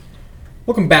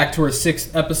Welcome back to our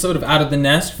 6th episode of Out of the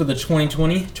Nest for the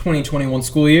 2020-2021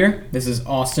 school year. This is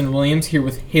Austin Williams here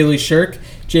with Haley Shirk,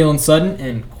 Jalen Sutton,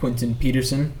 and Quentin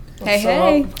Peterson.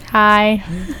 Hey. Hi.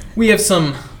 We have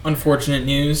some unfortunate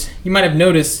news. You might have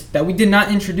noticed that we did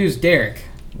not introduce Derek.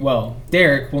 Well,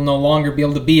 Derek will no longer be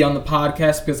able to be on the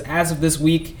podcast because as of this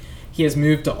week, he has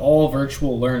moved to all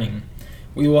virtual learning.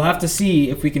 We will have to see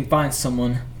if we can find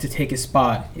someone to take his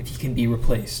spot if he can be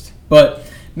replaced. But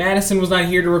Madison was not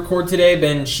here to record today,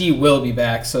 but she will be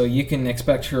back, so you can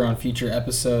expect her on future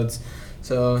episodes.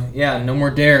 So, yeah, no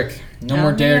more Derek. No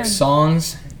more Derek's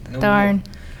songs. Darn.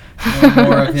 No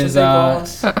more of his,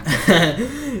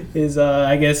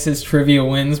 his trivia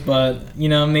wins, but,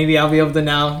 maybe I'll be able to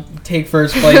now take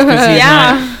first place because he's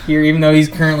not here, even though he's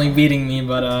currently beating me.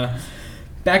 But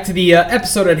back to the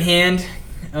episode at hand.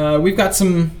 We've got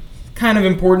some kind of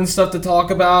important stuff to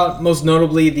talk about, most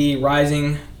notably the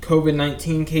rising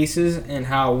COVID-19 cases and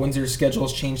how Windsor's schedule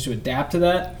has changed to adapt to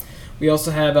that. We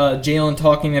also have Jalen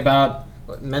talking about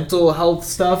mental health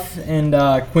stuff and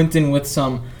Quentin with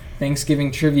some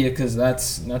Thanksgiving trivia because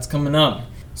that's coming up.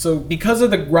 So because of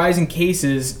the rising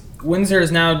cases, Windsor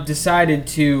has now decided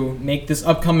to make this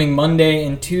upcoming Monday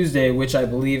and Tuesday, which I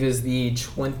believe is the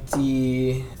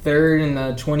 23rd and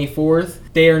the 24th.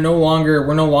 We're no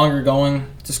longer going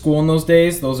to school on those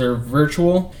days. Those are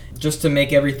virtual, just to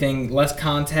make everything less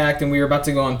contact, and we were about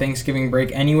to go on Thanksgiving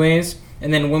break anyways.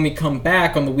 And then when we come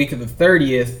back on the week of the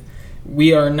 30th,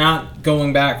 we are not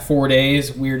going back 4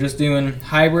 days. We are just doing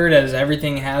hybrid as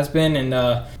everything has been,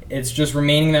 and it's just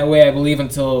remaining that way, I believe,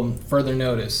 until further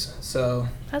notice. So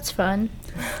That's fun.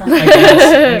 I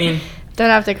guess.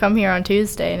 Don't have to come here on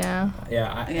Tuesday now.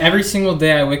 Every single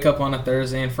day I wake up on a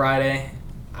Thursday and Friday,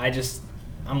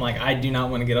 I'm like, I do not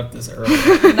want to get up this early.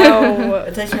 No,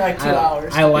 it takes me like 2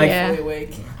 hours. I like fully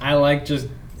awake. I like just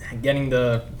getting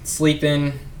to sleep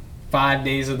in 5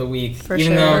 days of the week. For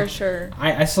sure.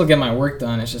 I still get my work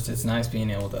done. It's nice being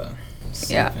able to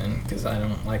sleep in because I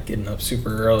don't like getting up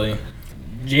super early.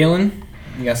 Jalen,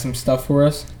 you got some stuff for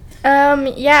us?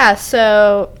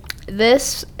 So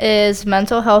this is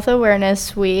Mental Health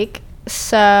Awareness Week.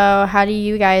 So how do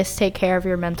you guys take care of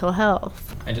your mental health?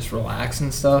 I just relax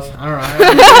and stuff. I don't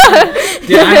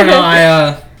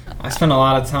know. I spend a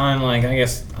lot of time, I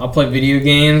guess I'll play video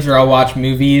games or I'll watch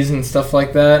movies and stuff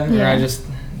like that. Yeah. Or I just,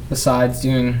 besides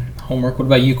doing homework. What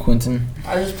about you, Quentin?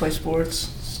 I just play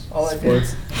sports. All I do.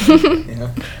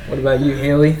 Yeah. What about you,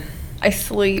 Haley? I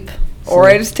sleep. Or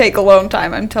I just take alone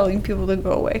time. I'm telling people to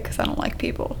go away because I don't like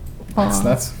people.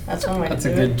 That's one way a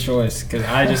good choice because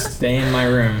I just stay in my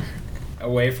room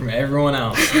away from everyone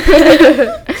else.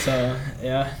 So,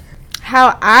 yeah.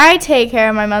 How I take care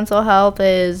of my mental health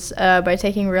is by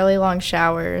taking really long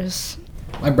showers.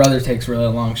 My brother takes really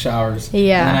long showers.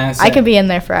 Yeah, I could be in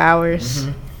there for hours.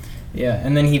 Mm-hmm. Yeah,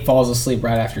 and then he falls asleep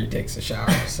right after he takes a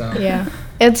shower. So yeah,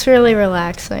 it's really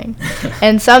relaxing.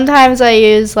 And sometimes I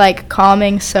use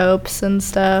calming soaps and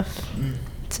stuff.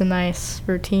 It's a nice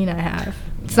routine I have.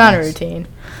 It's not a routine.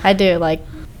 I do it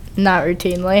not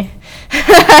routinely.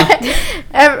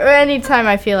 Anytime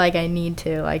I feel like I need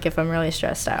to, if I'm really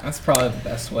stressed out. That's probably the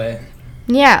best way.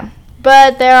 Yeah,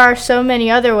 but there are so many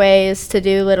other ways to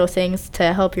do little things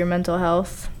to help your mental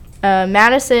health.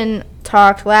 Madison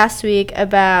talked last week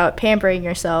about pampering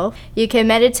yourself. You can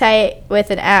meditate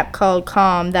with an app called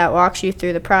Calm that walks you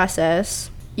through the process.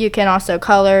 You can also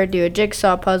color, do a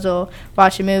jigsaw puzzle,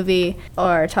 watch a movie,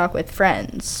 or talk with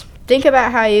friends. Think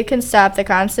about how you can stop the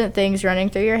constant things running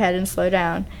through your head and slow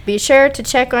down. Be sure to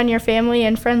check on your family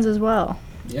and friends as well.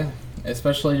 Yeah,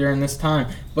 especially during this time.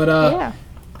 But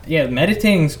yeah,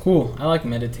 meditating's cool. I like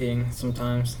meditating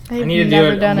sometimes. I need to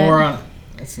do it more on.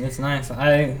 It's nice.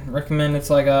 I recommend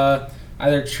it's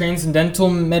either transcendental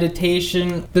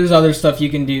meditation. There's other stuff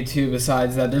you can do too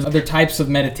besides that. There's other types of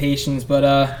meditations, but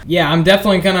I'm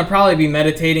definitely gonna probably be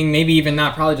meditating, maybe even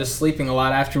not, probably just sleeping a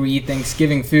lot after we eat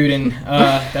Thanksgiving food, and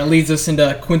that leads us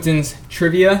into Quentin's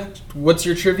trivia. What's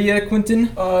your trivia,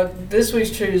 Quentin? This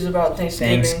week's trivia is about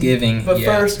Thanksgiving. But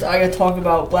first, I gotta talk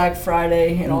about Black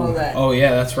Friday and all of that. Oh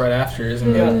yeah, that's right after,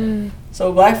 isn't it? Yeah.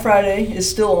 So Black Friday is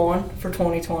still on for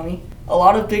 2020. A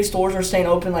lot of big stores are staying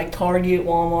open, like Target,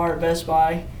 Walmart, Best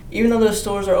Buy. Even though those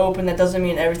stores are open, that doesn't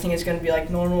mean everything is going to be like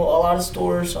normal. A lot of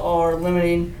stores are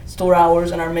limiting store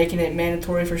hours and are making it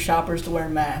mandatory for shoppers to wear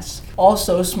masks.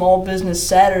 Also, Small Business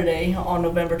Saturday on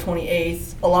November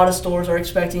 28th, a lot of stores are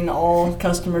expecting all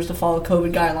customers to follow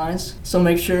COVID guidelines. So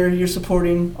make sure you're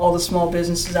supporting all the small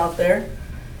businesses out there.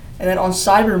 And then on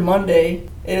Cyber Monday,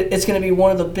 it's going to be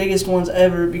one of the biggest ones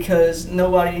ever because a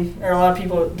lot of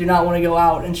people do not want to go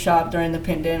out and shop during the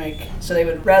pandemic. So they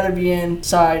would rather be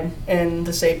inside in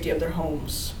the safety of their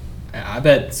homes. I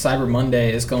bet Cyber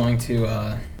Monday is going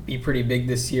to be pretty big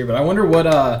this year, but I wonder what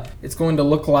it's going to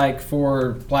look like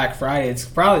for Black Friday. It's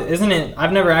probably, isn't it?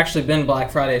 I've never actually been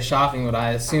Black Friday shopping, but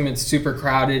I assume it's super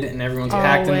crowded and everyone's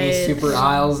packed in these super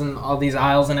aisles and all these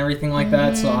aisles and everything like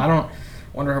that. So I don't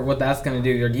wonder what that's going to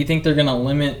do. Or do you think they're going to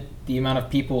limit the amount of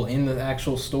people in the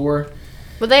actual store?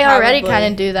 Well, they already kind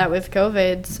of do that with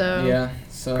COVID, so yeah.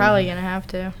 So probably gonna have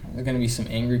to. There are gonna be some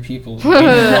angry people in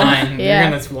line. Yeah.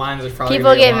 Lines are probably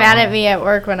People get mad at me at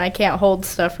work when I can't hold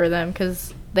stuff for them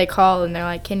because they call and they're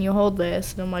like, "Can you hold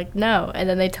this?" And I'm like, "No." And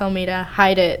then they tell me to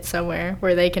hide it somewhere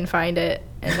where they can find it,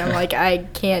 and I'm like, "I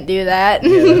can't do that."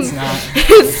 Yeah, that's not.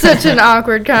 It's such an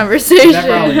awkward conversation. That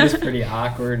probably is pretty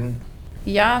awkward.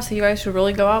 Yeah, so you guys should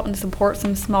really go out and support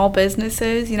some small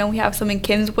businesses. You know, we have some in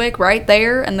Kinswick right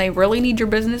there, and they really need your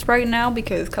business right now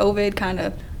because COVID kind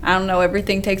of, I don't know,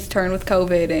 everything takes a turn with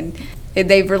COVID, and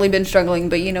they've really been struggling,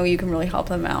 but you know, you can really help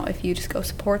them out if you just go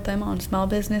support them on Small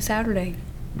Business Saturday.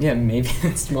 Yeah, maybe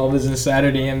it's Small Business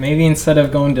Saturday, and maybe instead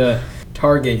of going to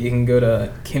Target, you can go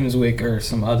to Kinswick or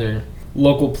some other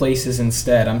local places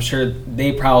instead. I'm sure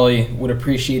they probably would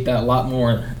appreciate that a lot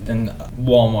more than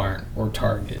Walmart or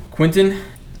Target. Quentin,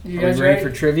 You are we guys ready for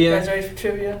trivia? You guys ready for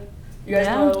trivia? You guys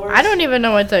Yeah. know how it works? I don't even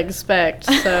know what to expect,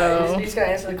 You so. just gotta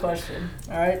answer the question.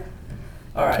 All right.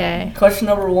 All right. Okay. Question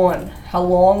number 1: How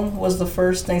long was the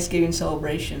first Thanksgiving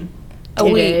celebration? A 2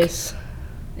 week. days.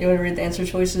 You want to read the answer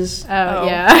choices? Oh, Oh.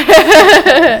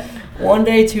 yeah. 1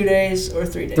 day, 2 days, or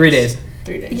 3 days? 3 days.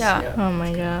 3 days. Yeah. Oh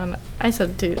my god. I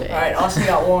said 2 days. All right. Austin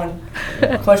got 1.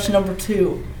 Question number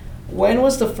 2: When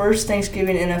was the first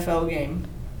Thanksgiving NFL game?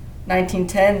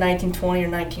 1910, 1920, or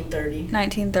 1930?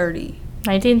 1930.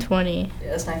 1920. Yeah,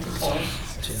 that's 1920.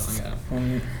 Jalen got a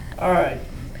point. All right.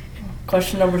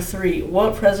 Question number 3: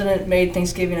 What president made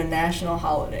Thanksgiving a national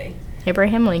holiday?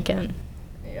 Abraham Lincoln.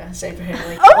 Yeah, same for him.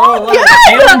 Like, Oh, my wow.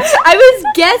 god! I was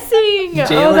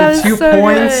guessing! Oh, that was Jalen, 2 so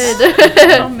points.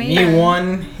 good. Oh, man. Me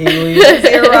 1, Haley.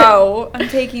 0. I'm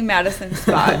taking Madison's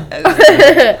spot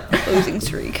as losing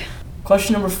streak.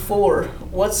 Question number 4: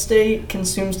 What state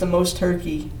consumes the most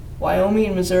turkey?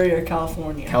 Wyoming, Missouri, or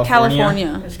California?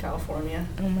 California. It's California.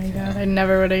 Oh my god, I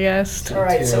never would have guessed. All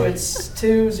right, so it's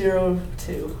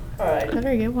 2-0-2. All right.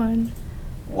 Another good one.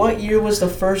 What year was the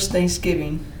first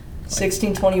Thanksgiving?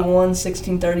 1621,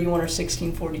 1631, or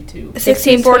 1642?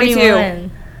 1642.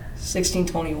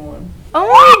 1621. Oh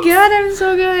my god, I'm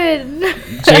so good.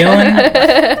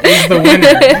 Jalen is the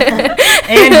winner.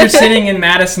 And you're sitting in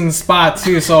Madison's spot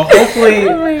too, so hopefully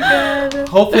Oh my god.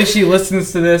 hopefully she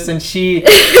listens to this and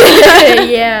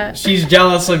Yeah. she's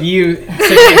jealous of you sitting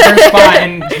in her spot,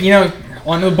 and you know,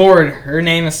 on the board her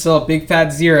name is still a big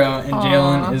fat 0 and Aw.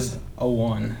 Jalen is a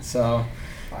 1. So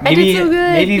I did so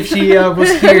good. maybe if she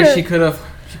was here she could have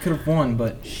won,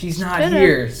 but she's not could've.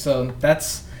 here, so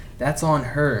that's on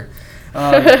her.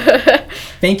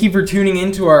 Thank you for tuning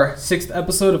in to our 6th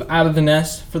episode of Out of the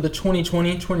Nest for the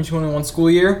 2020-2021 school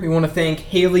year. We want to thank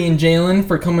Haley and Jalen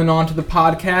for coming on to the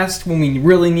podcast when we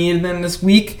really needed them this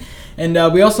week. And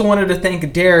we also wanted to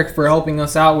thank Derek for helping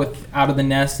us out with Out of the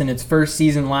Nest in its first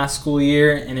season last school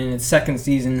year and in its second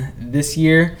season this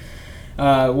year.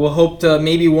 We'll hope to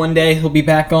maybe one day he'll be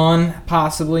back on,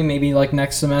 possibly, maybe like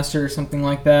next semester or something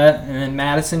like that. And then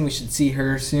Madison, we should see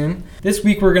her soon. This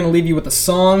week we're going to leave you with a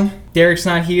song. Derek's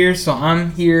not here, so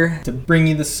I'm here to bring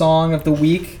you the song of the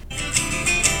week.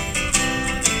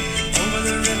 Over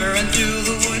the river and through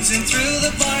the woods and through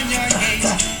the barnyard gate,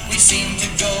 we seem to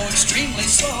go extremely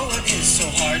slow. It is so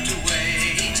hard to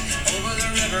wait. Over the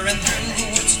river and through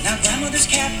the woods, now grandmother's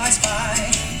cat I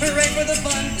spy. Hooray for the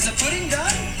fun! Is the pudding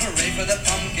done? Hooray for the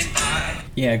pumpkin pie!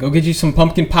 Yeah, go get you some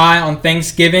pumpkin pie on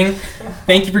Thanksgiving.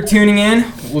 Thank you for tuning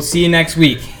in. We'll see you next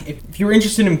week. If you're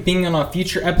interested in being on a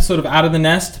future episode of Out of the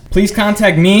Nest, please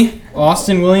contact me,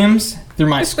 Austin Williams, through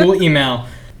my school email.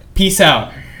 Peace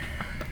out.